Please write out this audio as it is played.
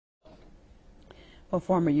Well,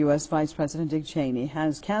 former U.S. Vice-President Dick Cheney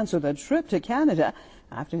has canceled a trip to Canada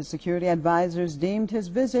after his security advisors deemed his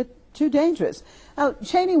visit too dangerous. Now,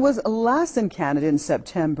 Cheney was last in Canada in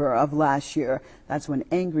September of last year. That's when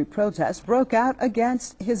angry protests broke out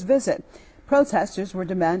against his visit. Protesters were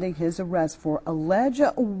demanding his arrest for alleged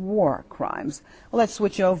war crimes. Well, let's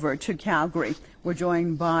switch over to Calgary. We're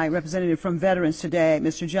joined by Representative from Veterans Today,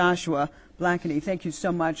 Mr. Joshua Blakeney. Thank you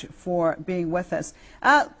so much for being with us.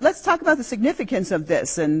 Let's talk about the significance of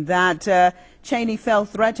this and that Cheney felt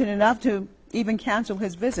threatened enough to even cancel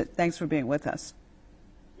his visit. Thanks for being with us.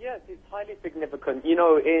 Yes, it's highly significant. You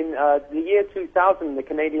know, in the year 2000, the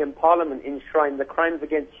Canadian Parliament enshrined the Crimes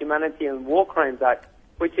Against Humanity and War Crimes Act,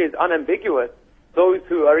 which is unambiguous. Those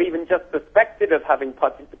who are even just suspected of having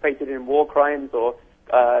participated in war crimes or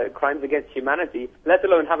crimes against humanity, let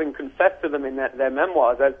alone having confessed to them in their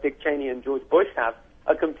memoirs, as Dick Cheney and George Bush have,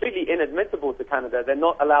 are completely inadmissible to Canada. They're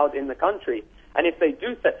not allowed in the country. And if they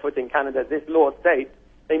do set foot in Canada, this law states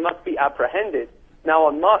they must be apprehended. Now,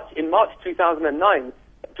 in March 2009,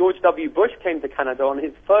 George W. Bush came to Canada on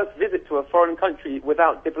his first visit to a foreign country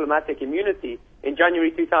without diplomatic immunity. In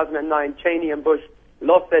January 2009, Cheney and Bush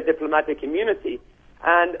lost their diplomatic immunity.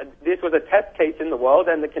 And this was a test case in the world,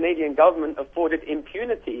 and the Canadian government afforded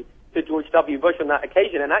impunity to George W. Bush on that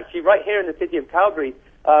occasion. And actually, right here in the city of Calgary,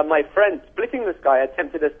 my friend Splitting the Sky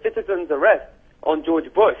attempted a citizen's arrest on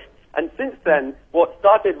George Bush. And since then, what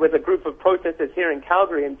started with a group of protesters here in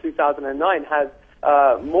Calgary in 2009 has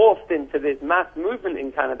morphed into this mass movement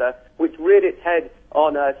in Canada, which reared its head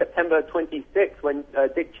on September 26th when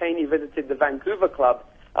Dick Cheney visited the Vancouver Club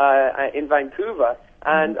in Vancouver.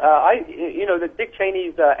 And that Dick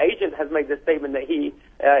Cheney's agent has made the statement that he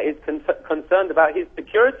is concerned about his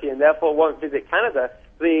security and therefore won't visit Canada.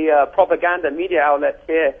 The propaganda media outlets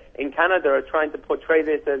here in Canada are trying to portray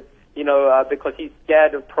this as, because he's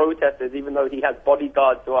scared of protesters, even though he has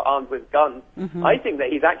bodyguards who are armed with guns. I think that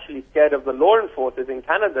he's actually scared of the law enforcers in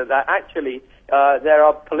Canada, that actually there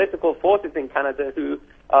are political forces in Canada who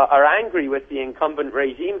are angry with the incumbent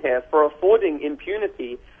regime here for affording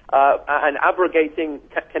impunity and abrogating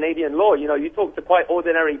Canadian law. You know, you talk to quite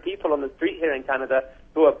ordinary people on the street here in Canada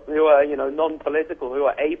who are non-political, who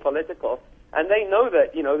are apolitical, and they know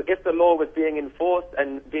that, if the law was being enforced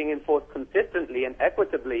and being enforced consistently and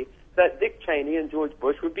equitably, that Dick Cheney and George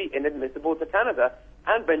Bush would be inadmissible to Canada,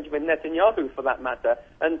 and Benjamin Netanyahu for that matter.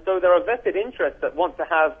 And so there are vested interests that want to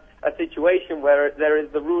have a situation where there is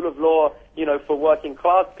the rule of law, for working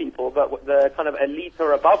class people, but the kind of elite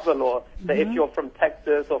are above the law. So if you're from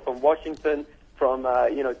Texas or from Washington, from,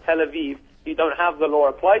 Tel Aviv, you don't have the law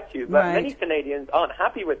applied to you. But many Canadians aren't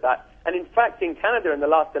happy with that. And in fact, in Canada, in the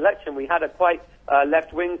last election, we had a quite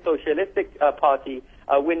left-wing socialistic party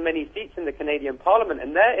win many seats in the Canadian Parliament,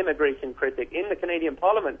 and their immigration critic in the Canadian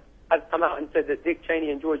Parliament has come out and said that Dick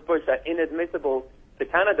Cheney and George Bush are inadmissible to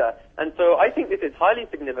Canada. And so I think this is highly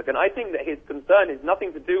significant. I think that his concern is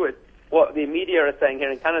nothing to do with what the media are saying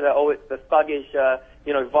here in Canada. Oh, it's the thuggish,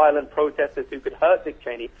 violent protesters who could hurt Dick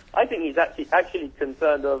Cheney. I think he's actually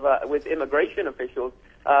concerned with immigration officials,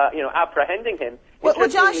 apprehending him. Well,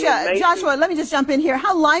 Joshua, let me just jump in here.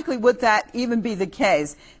 How likely would that even be the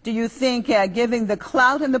case? Do you think, given the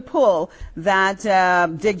clout and the pull that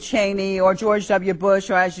Dick Cheney or George W. Bush,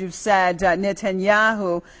 or as you've said,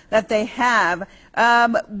 Netanyahu, that they have,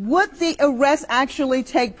 would the arrest actually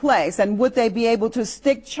take place, and would they be able to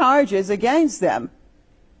stick charges against them?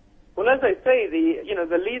 Well, as I say,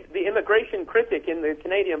 the immigration critic in the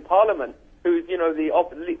Canadian Parliament, who's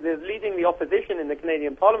leading the opposition in the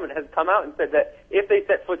Canadian Parliament, has come out and said that if they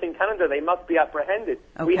set foot in Canada, they must be apprehended.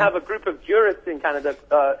 Okay. We have a group of jurists in Canada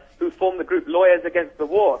who form the group Lawyers Against the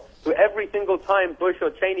War, who every single time Bush or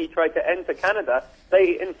Cheney tried to enter Canada,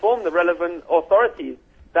 they inform the relevant authorities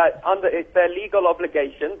that it's their legal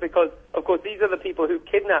obligation, because, of course, these are the people who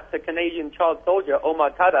kidnapped a Canadian child soldier, Omar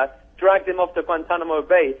Khadr, dragged him off to Guantanamo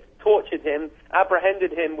Bay, tortured him,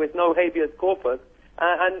 apprehended him with no habeas corpus.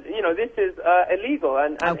 And this is illegal.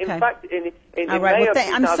 And okay. In fact, in All right. May Well, of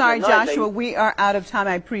 2009... I'm sorry, Joshua. We are out of time.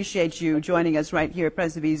 I appreciate you joining us right here at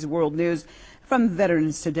PressTV's World News. From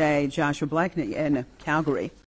Veterans Today, Joshua Blakeney in Calgary.